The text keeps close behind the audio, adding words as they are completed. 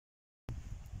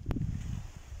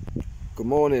Good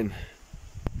morning.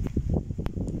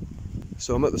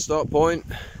 So I'm at the start point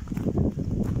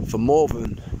for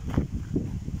Morven,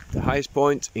 the highest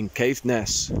point in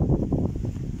Caithness. I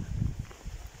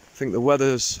think the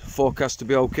weather's forecast to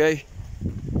be okay.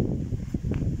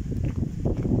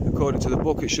 According to the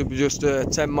book, it should be just a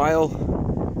 10 mile,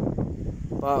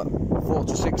 about 4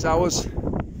 to 6 hours.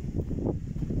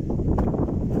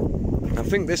 I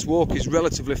think this walk is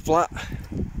relatively flat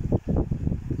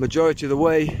majority of the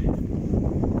way,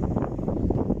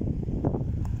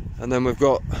 and then we've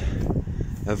got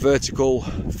a vertical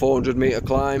 400 metre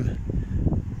climb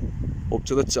up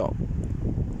to the top.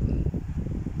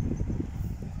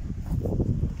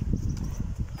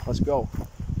 Let's go.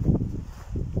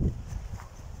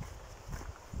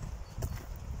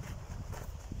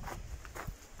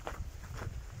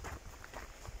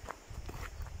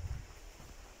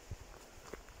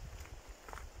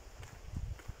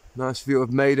 Nice view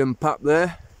of Maiden Pap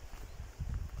there,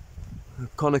 a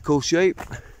conical shape,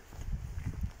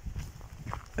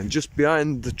 and just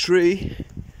behind the tree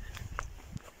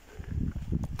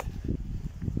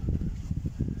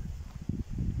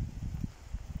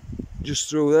just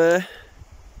through there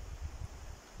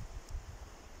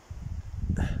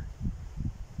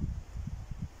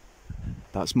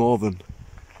that's Morven.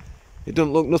 It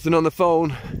doesn't look nothing on the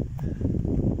phone,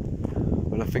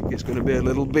 but I think it's going to be a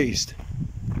little beast.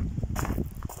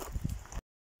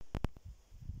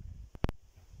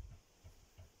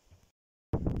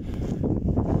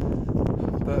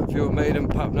 View of Maiden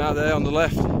Pap now there on the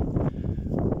left.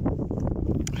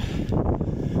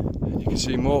 And you can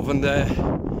see Morven there,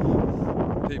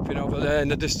 peeping over there in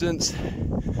the distance.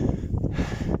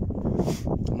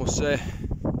 I must say,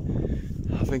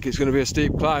 I think it's going to be a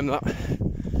steep climb, that.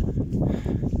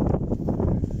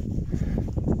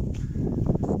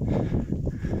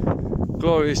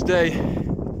 Glorious day.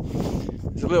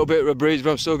 There's a little bit of a breeze,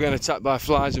 but I'm still getting attacked by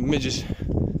flies and midges.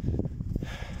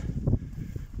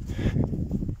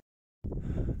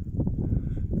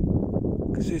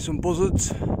 See some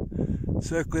buzzards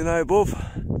circling out above.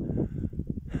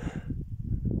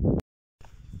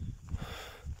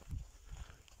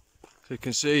 So you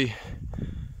can see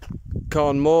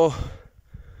Cornmoor,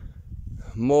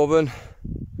 Morven,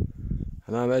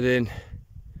 and I'm heading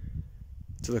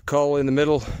to the col in the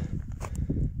middle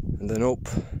and then up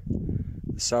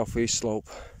the southeast slope.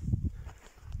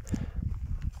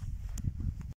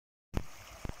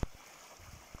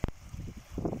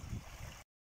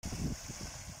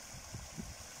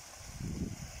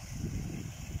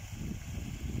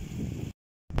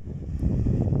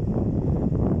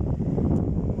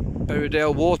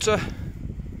 Berrydale water.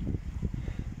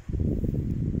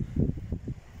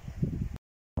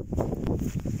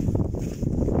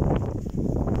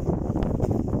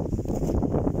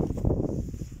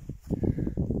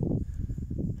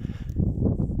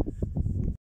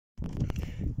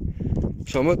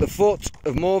 So I'm at the foot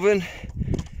of Morven,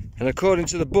 and according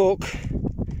to the book,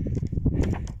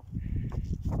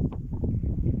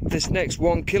 this next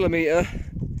 1 kilometre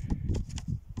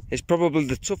is probably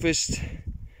the toughest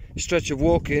stretch of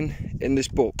walking in this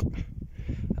book.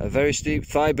 A very steep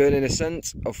thigh burning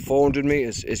ascent of 400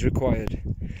 metres is required.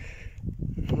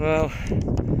 Well,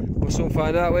 we'll soon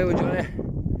find out, won't we, Johnny?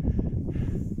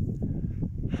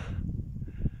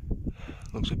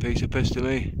 Looks a piece of piss to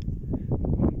me.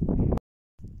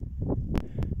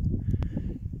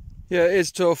 Yeah, it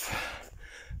is tough,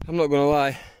 I'm not going to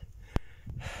lie.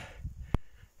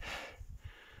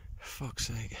 Fuck's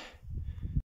sake.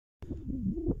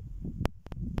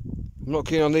 I'm not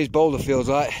keen on these boulder fields,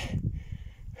 like.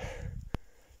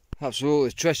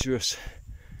 Absolutely treacherous.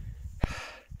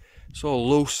 It's all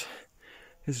loose.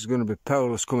 This is going to be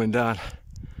perilous coming down.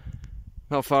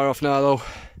 Not far off now though.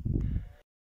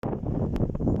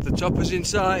 The top is in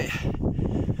sight.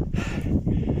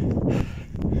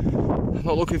 I'm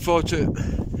not looking forward to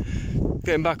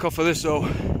getting back off of this though.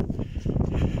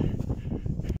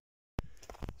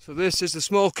 So this is the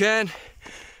small cairn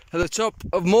at the top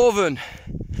of Morven.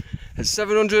 At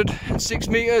 706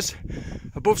 metres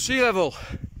above sea level.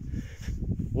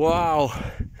 Wow,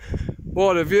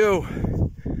 what a view.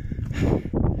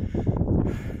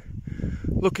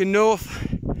 Looking north,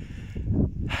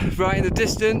 right in the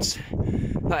distance,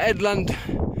 that headland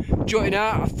jutting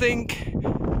out, I think,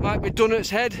 might be Dunnet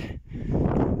Head,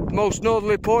 the most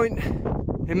northerly point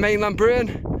in mainland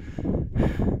Britain.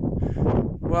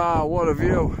 Wow, what a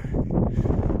view.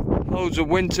 Loads of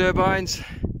wind turbines.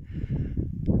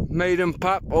 Maiden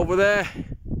Pap over there,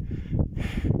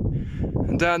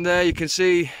 and down there you can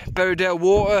see Berrydale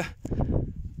water.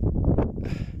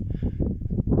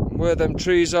 Where them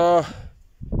trees are,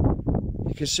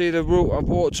 you can see the route I've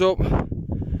walked up.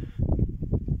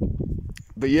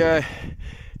 But yeah,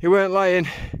 he weren't lying.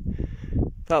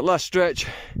 That last stretch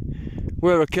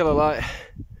were a killer like.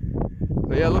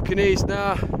 But yeah, looking east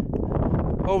now,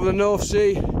 over the North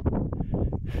Sea.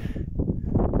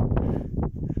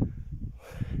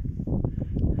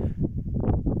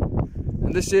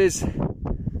 And this is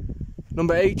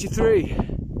number 83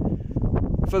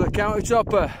 for the county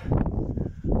topper.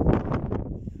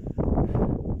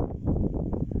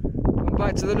 And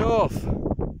back to the north.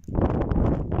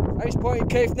 Ice Point in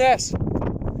Caithness.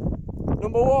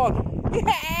 Number 1.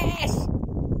 Yes!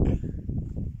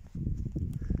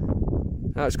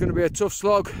 Now it's going to be a tough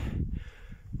slog.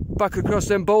 Back across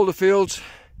them boulder fields.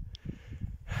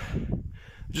 I'm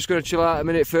just going to chill out a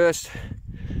minute first.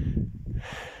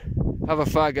 Have a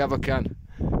fag, have a can.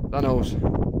 That knows.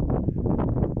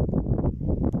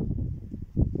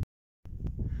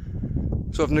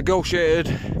 So I've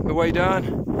negotiated my way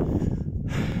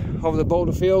down over the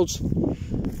boulder fields.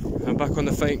 I'm back on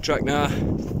the faint track now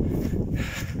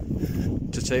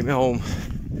to take me home.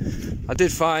 I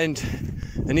did find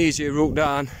an easier route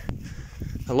down,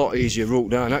 a lot easier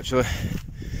route down actually.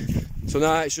 So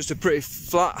now it's just a pretty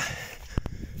flat,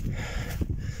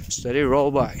 steady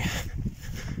roll back.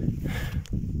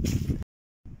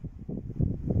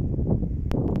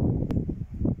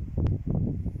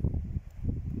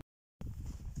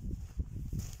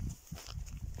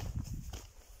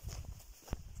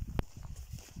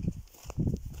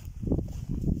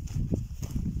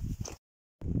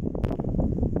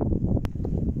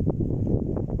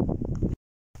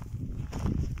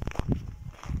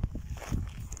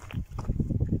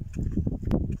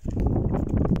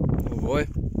 Boy.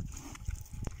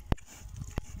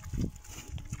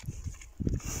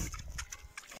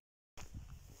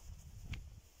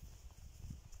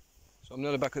 So I'm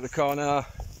nearly back at the car now.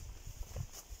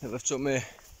 It'll have took me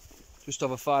just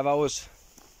over 5 hours.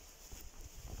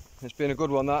 It's been a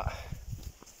good one, that.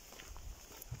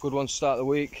 A good one to start the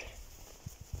week.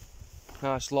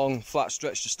 Nice long flat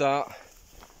stretch to start.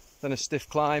 Then a stiff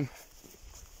climb.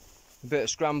 A bit of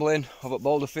scrambling over at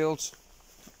boulder fields.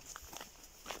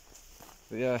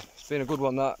 But yeah, it's been a good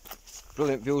one, that.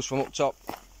 Brilliant views from up top.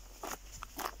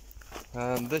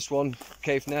 And this one,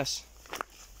 Caithness,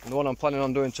 and the one I'm planning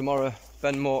on doing tomorrow,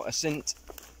 Benmore Ascent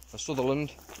for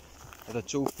Sutherland, are the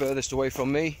two furthest away from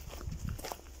me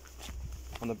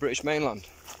on the British mainland.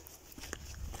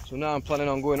 So now I'm planning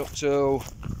on going up to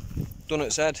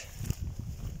Dunnet Head,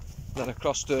 then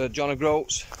across to J.O.G,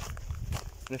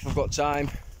 and if I've got time,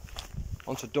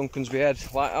 onto Duncansby Head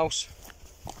lighthouse.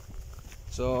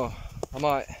 So I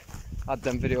might add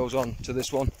them videos on to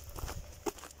this one.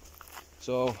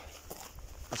 So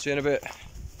I'll see you in a bit.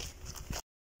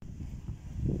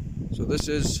 So this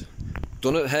is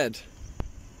Dunnet Head,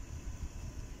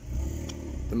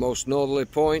 the most northerly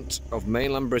point of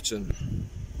mainland Britain.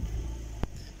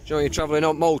 You know, you're travelling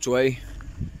up motorway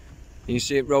and you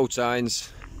see road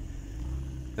signs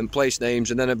and place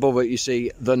names, and then above it you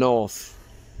see the North.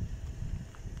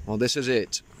 Well, this is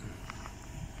it.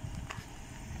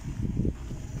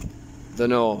 The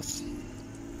North.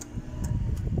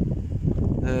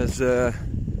 There's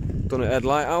Dunnet Head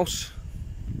Lighthouse.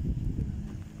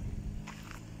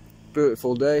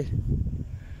 Beautiful day.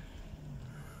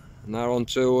 Now on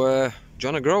to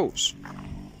J.O.G.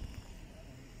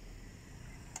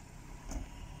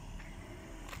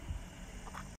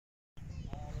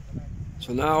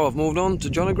 So now I've moved on to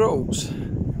J.O.G.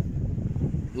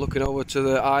 Looking over to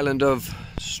the island of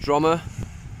Strommer,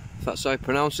 if that's how you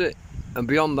pronounce it, and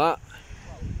beyond that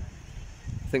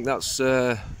I think that's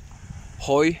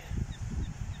Hoy,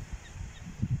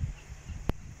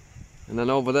 and then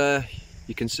over there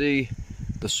you can see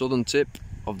the southern tip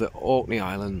of the Orkney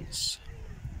Islands.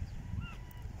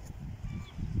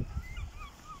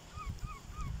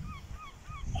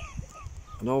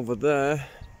 And over there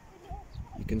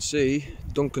you can see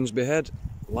Duncansby Head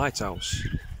Lighthouse,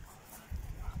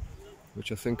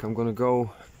 which I think I'm going to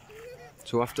go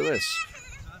to after this.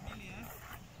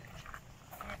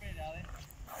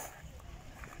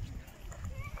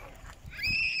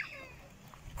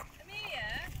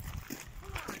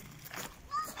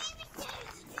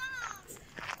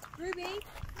 Ruby?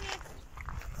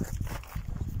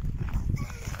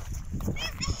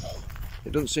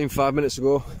 It doesn't seem 5 minutes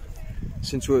ago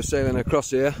since we were sailing across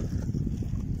here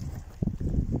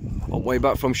on way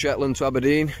back from Shetland to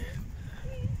Aberdeen,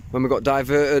 when we got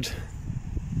diverted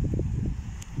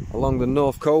along the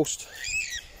north coast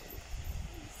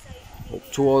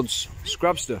up towards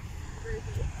Scrabster.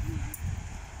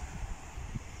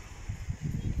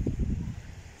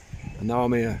 And now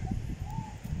I'm here.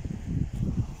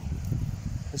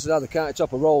 This is how the county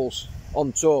topper rolls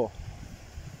on tour.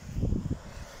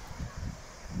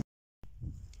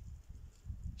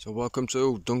 So welcome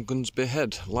to Duncansby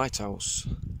Head Lighthouse,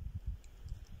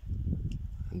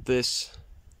 and this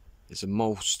is the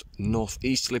most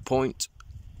northeasterly point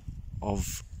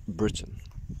of Britain.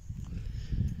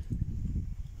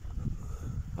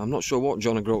 I'm not sure what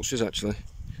John O'Groats is actually.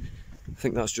 I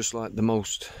think that's just like the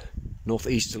most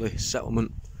northeasterly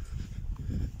settlement.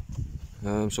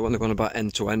 So when they're going about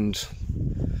end to end,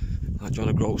 like John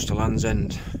O'Groats to Land's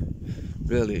End,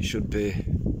 really it should be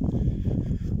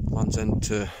Land's End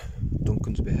to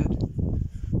Duncansby Head.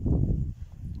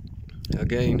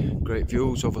 Again, great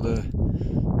views over the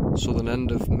southern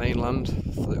end of mainland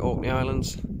for the Orkney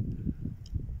Islands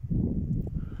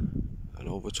and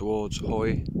over towards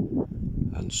Hoy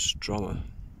and Strommer.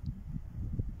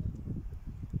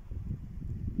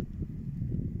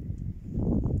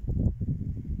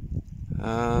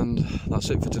 And that's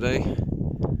it for today.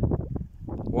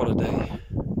 What a day.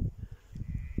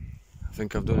 I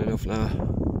think I've done enough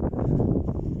now.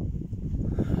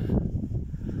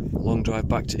 Long drive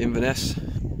back to Inverness.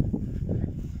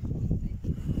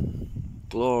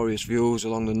 Glorious views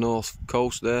along the north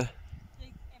coast there.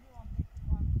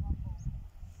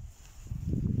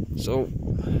 So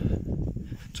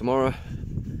tomorrow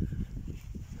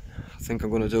I think I'm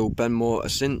going to do Benmore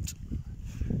Assynt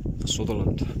for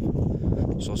Sutherland.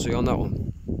 So I'll see you on that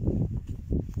one.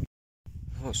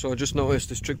 So I just noticed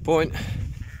this trig point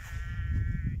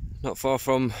not far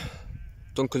from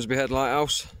Duncansby Head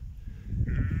Lighthouse,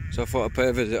 so I thought I'd pay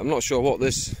a visit. I'm not sure what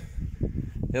this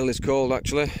hill is called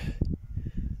actually,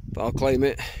 but I'll claim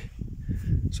it,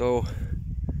 so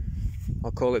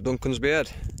I'll call it Duncansby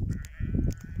Head.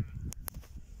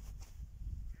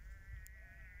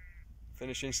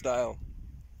 Finishing style.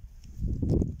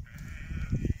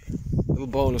 Little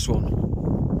bonus one.